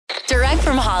Direct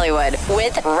from Hollywood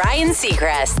with Ryan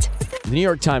Seacrest. The New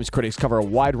York Times critics cover a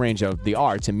wide range of the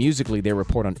arts, and musically they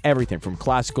report on everything from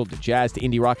classical to jazz to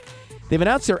indie rock. They've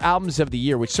announced their albums of the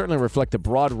year, which certainly reflect a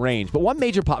broad range, but one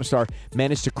major pop star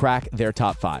managed to crack their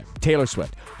top 5. Taylor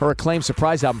Swift. Her acclaimed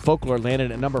surprise album, Folklore, landed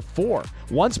at number 4,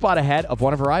 one spot ahead of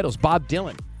one of her idols, Bob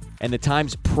Dylan. And the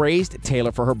Times praised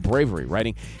Taylor for her bravery,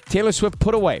 writing, Taylor Swift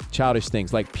put away childish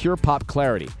things like pure pop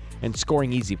clarity and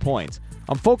scoring easy points.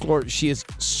 On Folklore, she is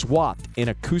swapped in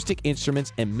acoustic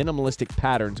instruments and minimalistic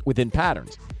patterns within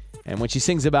patterns. And when she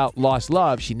sings about lost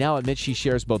love, she now admits she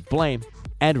shares both blame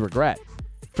and regret.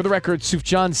 For the record,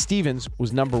 Sufjan Stevens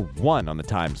was number 1 on the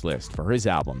Times list for his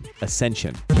album,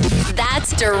 Ascension.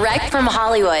 That's Direct from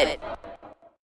Hollywood.